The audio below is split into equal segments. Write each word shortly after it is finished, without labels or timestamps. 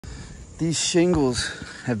These shingles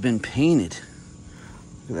have been painted.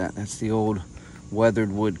 Look at that. That's the old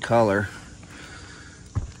weathered wood color.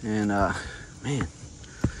 And man,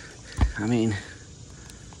 I mean,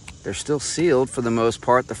 they're still sealed for the most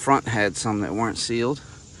part. The front had some that weren't sealed.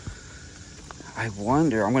 I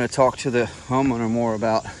wonder, I'm going to talk to the homeowner more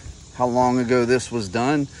about how long ago this was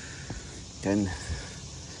done, and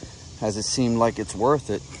has it seemed like it's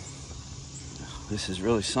worth it. This is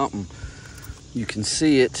really something. You can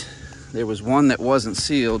see it. There was one that wasn't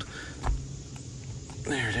sealed.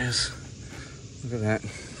 There it is. Look at that.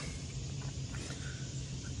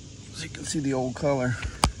 So you can see the old color.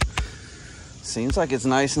 Seems like it's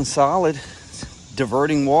nice and solid. It's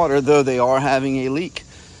diverting water, though they are having a leak.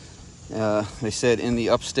 They said in the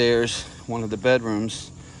upstairs, one of the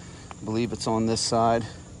bedrooms. I believe it's on this side.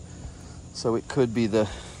 So it could be the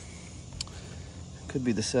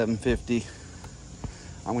 750.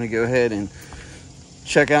 I'm gonna go ahead and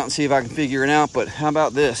check out and see if I can figure it out. But how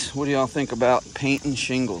about this? What do y'all think about painting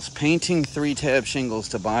shingles? Painting 3-tab shingles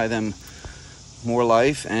to buy them more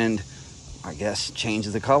life and I guess change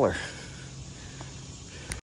the color.